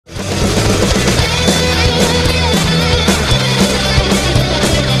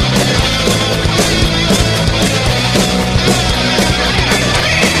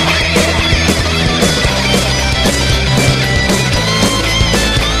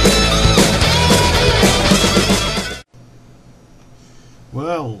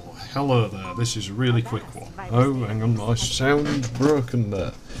hello there. This is a really quick one. Oh, hang on, my sound's broken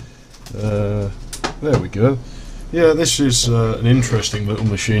there. There we go. Yeah, this is an interesting little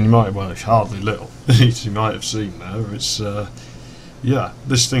machine. Well, it's hardly little, as you might have seen there. It's, yeah,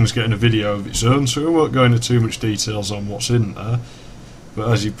 this thing's getting a video of its own, so we won't go into too much details on what's in there. But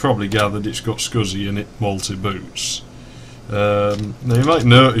as you've probably gathered, it's got SCSI and it multi-boots. Now you might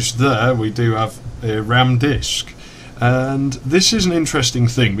notice there we do have a RAM disk. And this is an interesting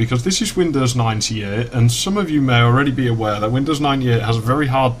thing because this is Windows 98, and some of you may already be aware that Windows 98 has a very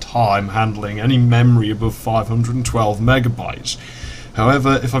hard time handling any memory above 512 megabytes.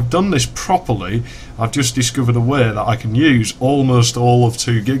 However, if I've done this properly, I've just discovered a way that I can use almost all of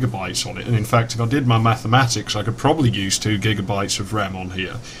 2 gigabytes on it, and in fact if I did my mathematics I could probably use 2 gigabytes of RAM on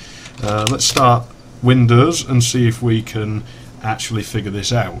here. Let's start Windows and see if we can actually figure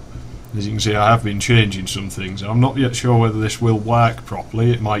this out. As you can see, I have been changing some things. I'm not yet sure whether this will work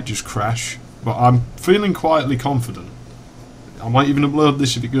properly. It might just crash, but I'm feeling quietly confident. I might even upload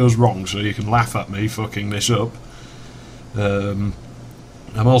this if it goes wrong, so you can laugh at me fucking this up. I'm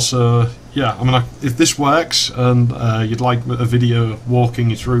also, yeah, I mean, if this works and you'd like a video walking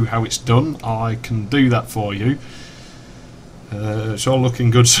you through how it's done, I can do that for you. It's all looking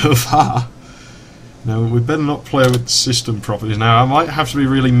good so far. Now, we better not play with system properties. Now, I might have to be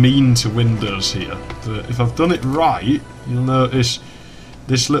really mean to Windows here, but if I've done it right, you'll notice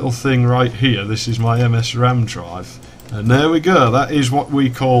this little thing right here. This is my MS RAMDRIVE. And there we go. That is what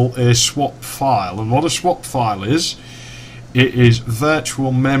we call a swap file. And what a swap file is, it is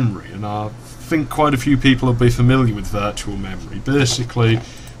virtual memory. And I think quite a few people will be familiar with virtual memory. Basically,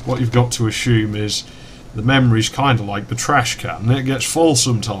 what you've got to assume is the memory is kind of like the trash can. It gets full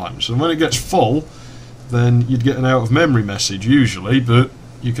sometimes. And when it gets full, then you'd get an out of memory message usually, but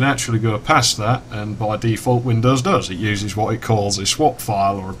you can actually go past that, and by default Windows does. It uses what it calls a swap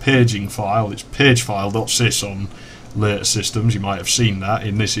file or a paging file. It's pagefile.sys on later systems. You might have seen that.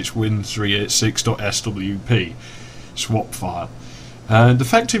 In this it's win386.swp swap file. And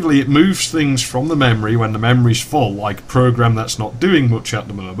effectively it moves things from the memory when the memory's full, like a program that's not doing much at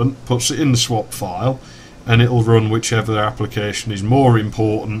the moment, puts it in the swap file, and it'll run whichever application is more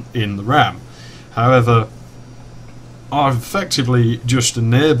important in the RAM. However, I've effectively just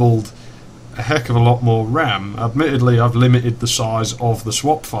enabled a heck of a lot more RAM. Admittedly, I've limited the size of the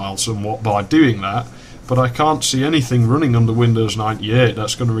swap file somewhat by doing that, but I can't see anything running under Windows 98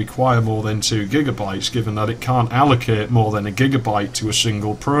 that's going to require more than 2 gigabytes, given that it can't allocate more than 1 gigabyte to a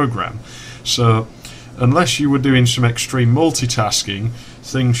single program. So, unless you were doing some extreme multitasking,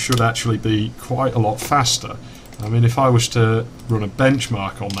 things should actually be quite a lot faster. I mean, if I was to run a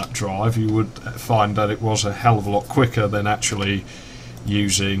benchmark on that drive, you would find that it was a hell of a lot quicker than actually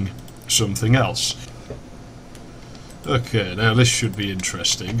using something else. Okay, now this should be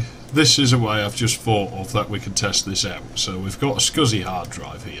interesting. This is a way I've just thought of that we can test this out. So we've got a SCSI hard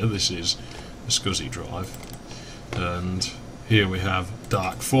drive here. This is a SCSI drive. And here we have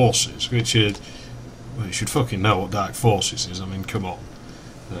Dark Forces, which is... well, you should fucking know what Dark Forces is. I mean, come on.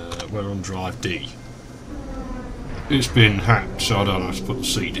 We're on drive D. It's been hacked, so I don't have to put the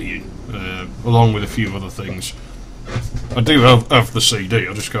CD in, along with a few other things. I do have the CD,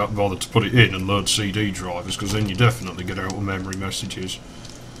 I just can't bother to put it in and load CD drivers, because then you definitely get out of memory messages.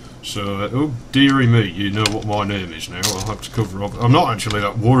 So, oh dearie me, you know what my name is now. I'll have to cover up. I'm not actually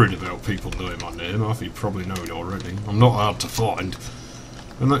that worried about people knowing my name. I think you probably know it already. I'm not hard to find.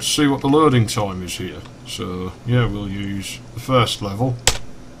 And let's see what the loading time is here. So, yeah, we'll use the first level.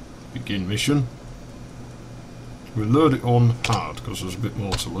 Begin mission. We'll load it on hard because there's a bit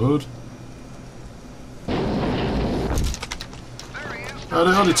more to load. And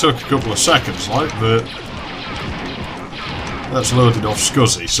it only took a couple of seconds, like, but that's loaded off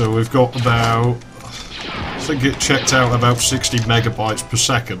SCSI. So we've got about, I think it checked out about 60 megabytes per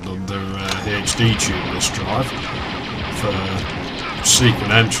second under HD tune this drive for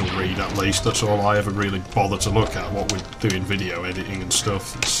sequential read at least. That's all I ever really bother to look at. What we're doing video editing and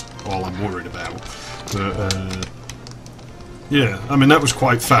stuff, that's all I'm worried about. But yeah, I mean that was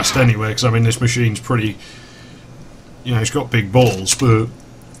quite fast anyway, because I mean this machine's pretty, you know, it's got big balls. But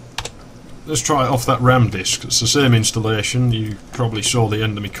let's try it off that RAM disk. It's the same installation. You probably saw the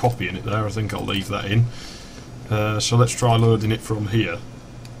end of me copying it there. I think I'll leave that in. So let's try loading it from here.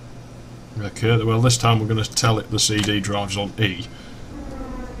 Okay, well this time we're going to tell it the CD drive's on E.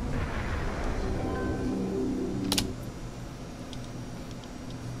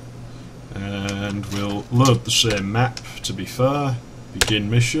 And we'll load the same map, to be fair. Begin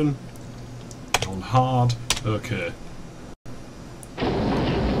mission. On hard. Okay.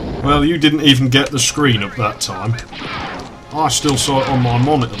 Well, you didn't even get the screen up that time. I still saw it on my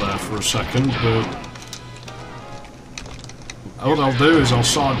monitor there for a second, but what I'll do is I'll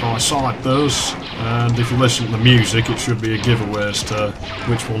side by side those, and if you listen to the music it should be a giveaway as to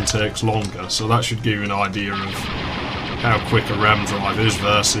which one takes longer, so that should give you an idea of how quick a RAMDRIVE is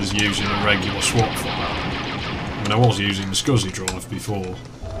versus using a regular swap file. I mean, I was using the SCSI drive before.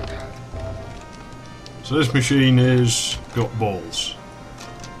 So this machine is got balls.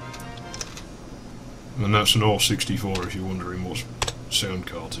 And that's an R64 if you're wondering what sound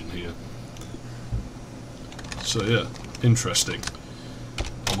card's in here. So yeah, interesting.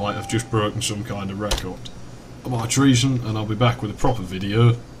 I might have just broken some kind of record by treason, and I'll be back with a proper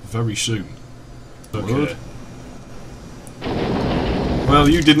video very soon. Okay. Well,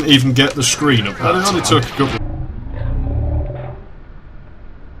 you didn't even get the screen up that time. It only took a couple